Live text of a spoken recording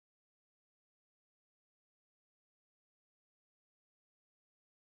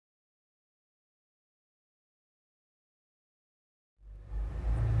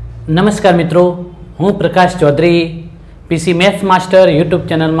नमस्कार मित्रों, हूँ Prakash Chaudhary PC maths master YouTube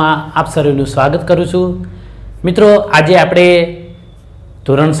channel में आप सर्वेનું स्वागत करूँ छूँ। मित्रों, आज आपणे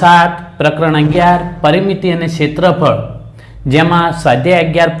ધોરણ 7 પ્રકરણ 11 પરિમિતિ અને ક્ષેત્રફળ જેમાં સ્વાધ્યાય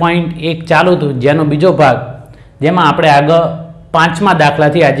 11.1 ચાલુ હતું, જેનો બીજો ભાગ જેમાં આપણે આગળ 5મા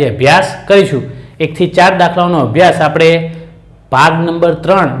દાખલાથી આજે અભ્યાસ કરીશું। 1 થી 4 દાખલાઓનો અભ્યાસ આપણે ભાગ નંબર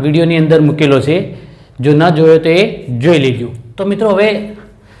 3 વિડીયોની અંદર મૂકેલો છે, જો ન જોયો તો એ જોઈ લેજો। તો મિત્રો હવે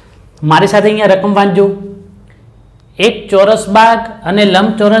મારી સાથે અહીંયા રકમ વાંચજો। એક ચોરસ બાગ અને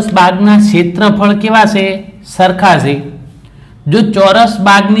લંબચોરસ બાગના ક્ષેત્રફળ કેવા છે? સરખા છે। जो चौरस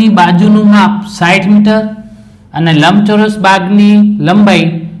बागनी बाजूनु माप 60 मीटर अने लंबचोरस बागनी लंबाई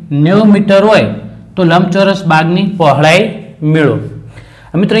 90 मीटर होय तो लंबचोरस बागनी पहोळाई मेळवो।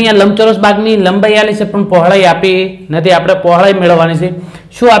 मित्रों, अहींया लंबचोरस बागनी लंबाई आली छे पण पहोळाई आपी नथी, आपणे पहोळाई मेळववानी छे।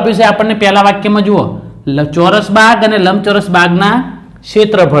 शुं आप्युं छे आपणने पहेला वाक्यमां जुओ, चौरस बाग अने लंबचोरस बागना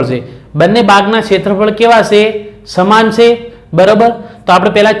क्षेत्रफळ छे। बंने बागना क्षेत्रफळ केवा छे? समान छे, बराबर। तो आपणे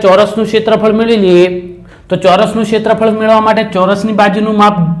पहेला चौरसनुं क्षेत्रफळ मेळवी लईए। तो चौरसनुं क्षेत्रफळ मेळववा माटे चौरसनी बाजुनुं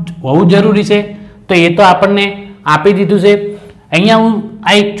माप होवुं जरूरी छे, तो ए तो आपणने आपी दीधुं छे। अहींया हुं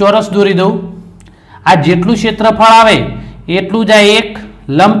आ एक चौरस दोरी दઉં। आ जेटલું क्षेत्रफळ आवे એટલું જ આ એક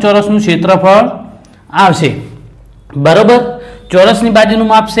લંબચોરસનું क्षेत्रफळ आवशे, बराबर। चौरसनी बाजुनुं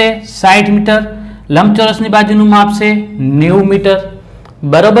माप छे 60 मीटर, लंबचोरसनी बाजुनुं माप छे 90 मीटर,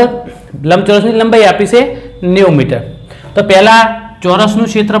 बराबर। लंबचोरसनी लंबाई आपी छे 90 मीटर। तो पहेला चौरसनुं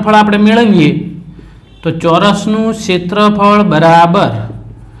क्षेत्रफळ आपणे मेळवीए। तो चौरसनुं क्षेत्रफळ बराबर,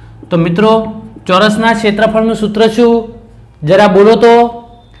 तो मित्रों चौरसना क्षेत्रफळनुं सूत्र शुं? जरा बोलो तो।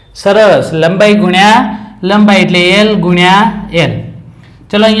 सरस, लंबाई गुण्या लंबाई एटले एल गुण्या एल।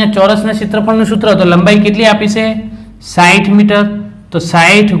 चलो अहींया चौरसना क्षेत्रफळनुं सूत्र, तो लंबाई केटली आपी छे? 60 मीटर, तो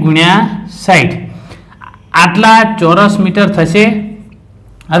 60 गुण्या 60 आटला चौरस मीटर थशे।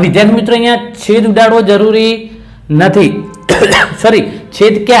 आ विद्यार्थी मित्रों, अहींया छेद उडाडવો जरूरी नथी। सॉरी,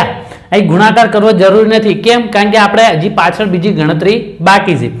 छेद क्या અહીં ગુણાકાર કરવો જરૂરી નથી। કેમ? કારણ કે આપણે હજી પાછળ બીજી ગણતરી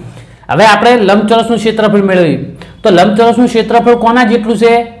બાકી છે। હવે આપણે લંબચોરસનું ક્ષેત્રફળ મેળવીએ। તો લંબચોરસનું ક્ષેત્રફળ કોના જેટલું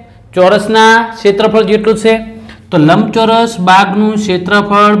છે? ચોરસના ક્ષેત્રફળ જેટલું છે। તો લંબચોરસ બાગનું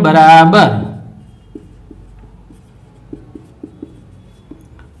ક્ષેત્રફળ બરાબર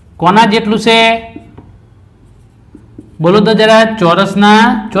કોના જેટલું છે? બોલો તો જરા।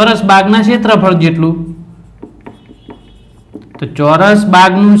 ચોરસ બાગના ક્ષેત્રફળ જેટલું। तो चौरस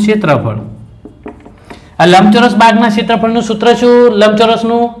बागनु क्षेत्रफळ। आ लंबचोरस बागना क्षेत्रफळनुं सूत्र शुं?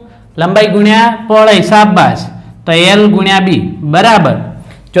 लंबचोरसनुं लंबाई गुण्या पहोळाई, शाबाश। तो एल गुण्या बी बराबर।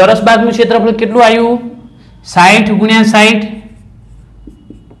 चौरस बागनुं क्षेत्रफळ केटलुं आव्युं? 60 गुण्या 60।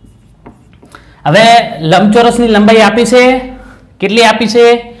 हवे लंबचोरसनी लंबाई आपी छे केटली आपी छे?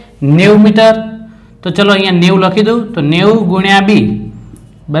 90 मीटर। तो चलो अहींया 90 लखी दઉં। तो 90 गुण्या बी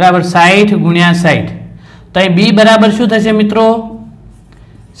बराबर 60 गुण्या 60। तो ये बी बराबर शू थशे मित्रों?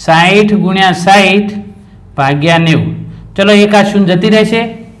 60 गुण्या 60 भाग्या 90। चलो एक आ शून्य जती रहेशे।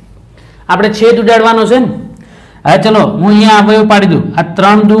 आपणे छेद उडाडवानो छे ने। हवे चलो हूँ अहींया अवयव पाडी दूं। आ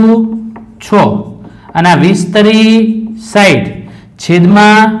 3 दू 6 अने आ 20 तरी 60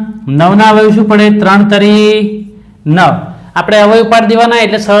 छेदमां 9 ना अवयव शुं पड़े? 3 तरी 9। आपणे अवयव पाडी देवाना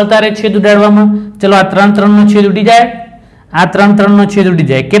એટલે સરળતા રહે छेद उडाडवामां। चलो आ 3 3 નો छेद उडी जाए, आ 3 3 નો छेद उडी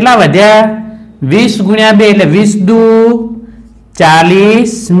जाए। કેટલા વધ્યા? 20 गुण्या 2 એટલે 20 दू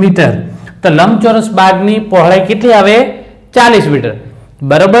 40 मीटर। तो लंबचोरस बागनी पहोळाई केटली आवे? 40 मीटर,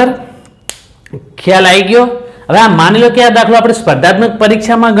 बराबर। ख्याल आई गयो? हवे आ मानी लो के आ दाखलो आपणे स्पर्धात्मक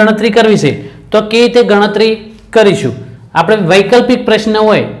परीक्षामां गणतरी करवी छे, तो केवी रीते गणतरी करीशुं? आपणे वैकल्पिक प्रश्न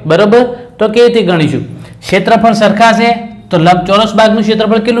होय, बराबर, तो केवी रीते गणीशुं? क्षेत्रफळ सरखा छे तो चौरस बागनुं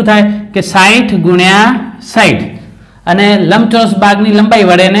क्षेत्रफळ केटલું થાય કે 60 गुण्या 60 અને લંબચોરસ બાગની લંબાઈ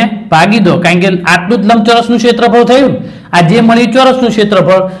વડે એને ભાગી દો, કારણ કે આટલું જ લંબચોરસનું ક્ષેત્રફળ થયું। આ જે મળ્યું ચોરસનું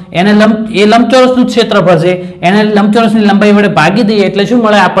ક્ષેત્રફળ, એને લંબચોરસનું ક્ષેત્રફળ છે, એને લંબચોરસની લંબાઈ વડે ભાગી દઈએ એટલે શું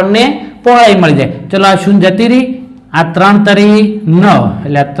મળે? આપણને પહોળાઈ મળી જાય। ચલો આ શૂન્ય જતી રહી। આ 3 તરી 9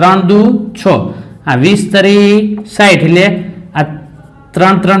 એટલે આ 3 દુ 6, આ 20 તરી 60 એટલે આ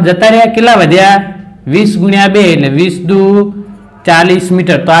 3 3 જતા રહ્યા। કેટલા વધ્યા? 20 ગુણ્યા 2 એટલે 20 દુ 40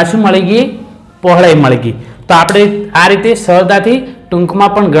 મીટર। તો આ શું મળી ગઈ? પહોળાઈ મળી ગઈ। तो आपणे आ रीते सरळताथी टूंकमां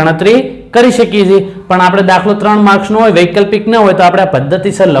पण गणतरी करी शकीए छीए। पण आपणे दाखलो 3 मार्क्सनो होय, वैकल्पिक न होय, तो आपणे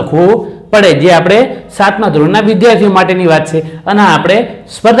पद्धतिसर लखवुं पड़े, जे आपणे 7મા ધોરણના विद्यार्थीओ माटेनी वात छे अने आपणे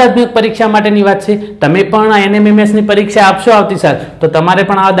स्पर्धात्मक परीक्षा माटेनी वात छे। तमे पण एनएमएमएस नी परीक्षा आपशो आवती साल, तो तमारे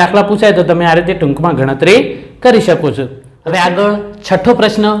पण आ दाखला पूछाय तो तमे आ रीते टूंकमां गणतरी करी शको छो। हवे आगळ छठो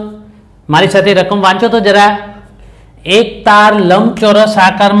प्रश्न, मारी साथे रकम वांचो तो जरा। एक तार लंबचोरस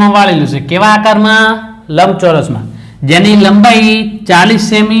आकारमां वाळेલું છે। केवा आकारमां? लंबचोरस में જેની લંબાઈ 40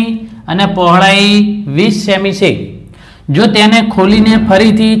 સેમી અને પહોળાઈ 20 સેમી છે. જો તેને ખોલીને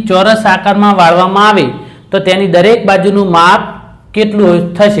ફરીથી ચોરસ આકારમાં વાળવામાં આવે તો તેની દરેક બાજુનું માપ કેટલું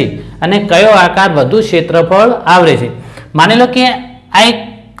થશે અને કયો આકાર વધુ ક્ષેત્રફળ આવરે છે. માની લો કે આ એક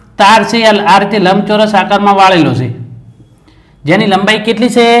તાર છે, આ રીતે લંબચોરસ આકારમાં વાળેલો છે, જેની લંબાઈ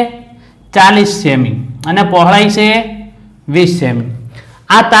કેટલી છે 40 સેમી અને પહોળાઈ છે 20 સેમી.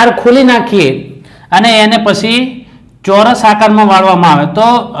 આ તાર ખોલી નાખીએ અને એને પછી ચોરસ આકારમાં વાળવામાં આવે તો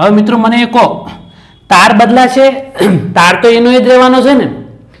હવે મિત્રો મને એ કહો, તાર બદલાશે? તાર તો એનો જ રહેવાનો છે ને,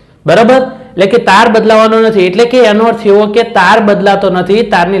 બરાબર? એટલે કે તાર બદલાવાનો નથી, એટલે કે એનો અર્થ એવો કે તાર બદલાતો નથી,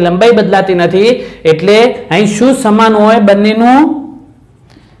 તારની લંબાઈ બદલાતી નથી, એટલે અહીં શું સમાન હોય?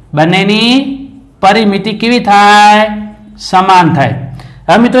 બંનેની પરિમિતિ કેવી થાય? સમાન થાય.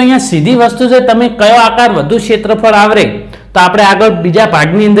 હવે મિત્રો અહીંયા સીધી વસ્તુ છે, તમે કયો આકાર વધુ ક્ષેત્રફળ આવરે તો આપણે આગળ બીજા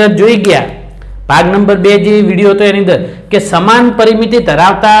ભાગની અંદર જોઈ ગયા, ભાગ નંબર 2 જે વિડીયો હતો એની અંદર, કે સમાન પરિમિતિ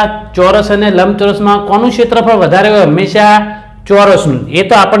ધરાવતા ચોરસ અને લંબચોરસમાં કોનું ક્ષેત્રફળ વધારે હોય? હંમેશા ચોરસનું. એ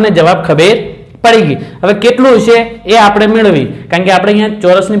તો આપણને જવાબ ખબર પડી ગઈ. હવે કેટલું છે એ આપણે મેળવી, કારણ કે આપણે અહીંયા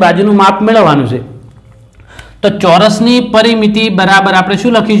ચોરસની બાજુનું માપ મેળવવાનું છે. તો ચોરસની પરિમિતિ બરાબર આપણે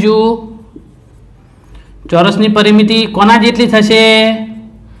શું લખીશું? ચોરસની પરિમિતિ કોના જેટલી થશે?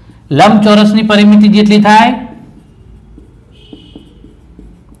 લંબચોરસની પરિમિતિ જેટલી થાય.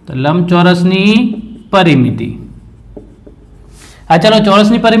 તો લંબચોરસની પરિમિતિ, આ ચાલો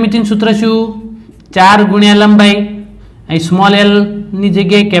ચોરસની પરિમિતિનું સૂત્ર શું? 4 ગુણ્યા લંબાઈ, અહીં સ્મોલ એલ ની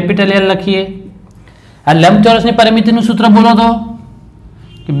જગ્યાએ કેપિટલ એલ લખીએ. આ લંબચોરસની પરિમિતિનું સૂત્ર બોલો તો,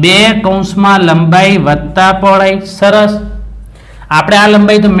 2 કૌંસમાં લંબાઈ વત્તા પહોળાઈ. સરસ, આપણે આ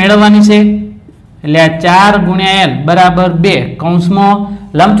લંબાઈ તો મેળવવાની છે, એટલે આ 4 ગુણ્યા એલ બરાબર 2 કૌંસમાં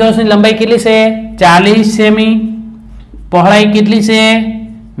લંબચોરસની લંબાઈ કેટલી છે? 40 સેમી, પહોળાઈ કેટલી છે?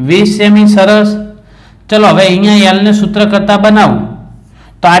 20 સેમી. સરસ, ચલો હવે અહીંયા એલ ને સૂત્ર કરતા બનાવું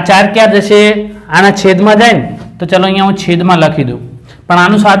તો આ 4 ક્યાં જશે? આના છેદમાં જાય ને, તો ચલો અહીંયા હું છેદમાં લખી દઉં. પણ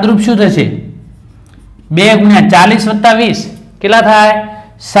આનું સાદરૂપ શું થશે? 2 ગુણ્યા 40 વત્તા 20 કેટલા થાય?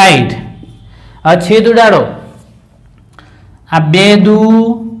 60. હવે છેદ ઉડાડો, આ 2 દુ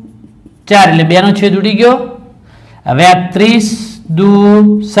 4 એટલે 2 નો છેદ ઉડી ગયો. હવે આ 30 દુ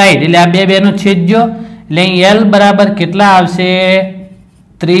 60 એટલે આ 2 નો છેદ ગયો, એટલે એલ બરાબર કેટલા આવશે?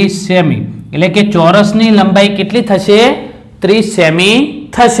 30 સેમી. એટલે કે ચોરસની લંબાઈ કેટલી થશે? 30 સેમી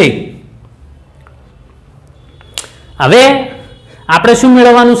થશે. હવે આપણે શું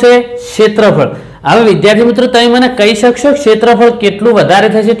મેળવવાનું છે? ક્ષેત્રફળ. હવે વિદ્યાર્થી મિત્રો તમે મને કહી શકશો ક્ષેત્રફળ કેટલું વધારે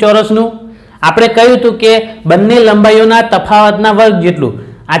થશે ચોરસનું? આપણે કહ્યું હતું કે બંને લંબાઈઓના તફાવતના વર્ગ જેટલું.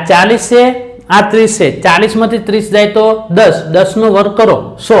 આ 40 છે, આ 30 છે, 40 માંથી 30 જાય તો 10, 10 નો વર્ગ કરો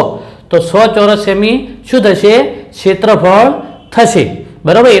 100, તો 100 ચોરસ સેમી શું થશે? ક્ષેત્રફળ થશે.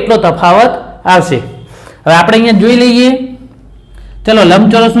 બરાબર, એટલો તફાવત આવશે. હવે આપણે અહીંયા જોઈ લઈએ, ચલો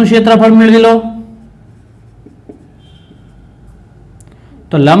લંબચોરસનું ક્ષેત્રફળ મેળવી લો.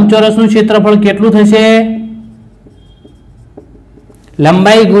 તો લંબચોરસનું ક્ષેત્રફળ કેટલું થશે?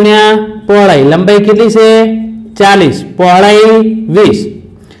 લંબાઈ ગુણ્યા પહોળાઈ. લંબાઈ કેટલી છે? 40, પહોળાઈ 20,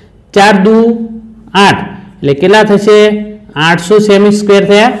 4 દુ 8 એટલે કેટલા થશે? 800 સેમી સ્ક્વેર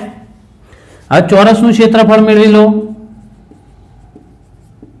થયા. હવે ચોરસનું ક્ષેત્રફળ મેળવી લો.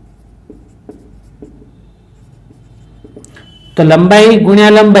 તો લંબાઈ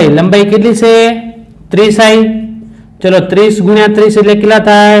ગુણ્યા લંબાઈ, લંબાઈ કેટલી છે? 30 આવી. ચલો 30 ગુણ્યા 30 એટલે કેટલા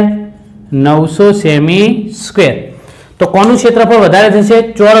થાય? 900 સેમી સ્ક્વેર. તો કોનું ક્ષેત્રફળ વધારે થશે?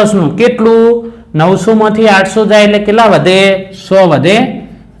 ચોરસનું. કેટલું? 900 માંથી 800 જાય એટલે કેટલા વધે? 100 વધે.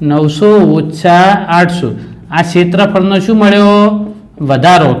 900 ઓછા 800, આ ક્ષેત્રફળનો શું મળ્યો?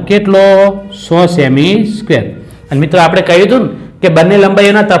 વધારો. કેટલો? 100 સેમી સ્ક્વેર. અને મિત્રો આપણે કહ્યું હતું કે બંને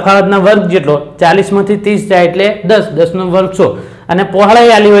લંબાઈઓના તફાવતના વર્ગ જેટલો. 40 માંથી 30 જાય એટલે 10, 10 નો વર્ગ 100, અને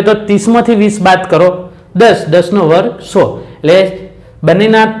પહોળાઈ આલી હોય તો 30 માંથી 20 બાદ કરો 10, 10 નો વર્ગ 100, એટલે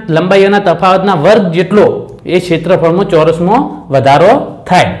બંનેના લંબાઈઓના તફાવતના વર્ગ જેટલો એ ક્ષેત્રફળમાં ચોરસમાં વધારો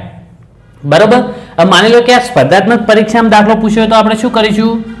થાય. બરાબર. હવે માની લો કે આ સ્પર્ધાત્મક પરીક્ષામાં દાખલો પૂછ્યો તો આપણે શું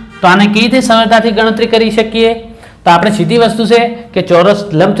કરીશું? તો આને કેવી રીતે સરળતાથી ગણતરી કરી શકીએ? તો આપણે સીધી વસ્તુ છે કે ચોરસ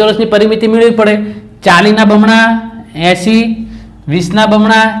લંબચોરસની પરિમિતિ મેળવવી પડે. 40 ના બમણા 80, 20 ના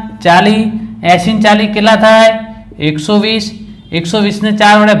બમણા 40, 80 ને 40 કેટલા થાય? 120, 120 ને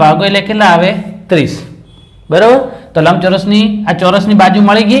 4 વડે ભાગો એટલે કેટલા આવે? 30. બરાબર. તો લંબચોરસની આ ચોરસની બાજુ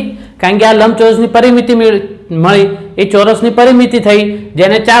મળી ગઈ, કારણ કે આ લંબચોરસની પરિમિતિ મળી, એ ચોરસની પરિમિતિ થઈ,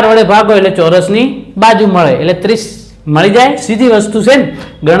 જેને 4 વડે ભાગો એટલે ચોરસની બાજુ મળે, એટલે 30 મળી જાય. સીધી વસ્તુ છે ને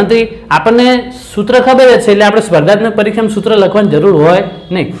ગણતરી. આપણને સૂત્ર ખબર જ છે, એટલે આપણે સ્પર્ધાત્મક પરીક્ષામાં સૂત્ર લખવાની જરૂર હોય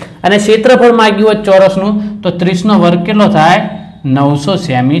નહીં. અને ક્ષેત્રફળ માંગ્યું હોય ચોરસનું, તો 30 નો વર્ગ કેટલો થાય? 900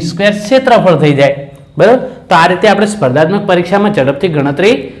 સેમી સ્ક્વેર ક્ષેત્રફળ થઈ જાય. બરાબર. તો આ રીતે આપણે સ્પર્ધાત્મક પરીક્ષામાં ઝડપથી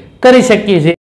ગણતરી કરી શકીએ છીએ.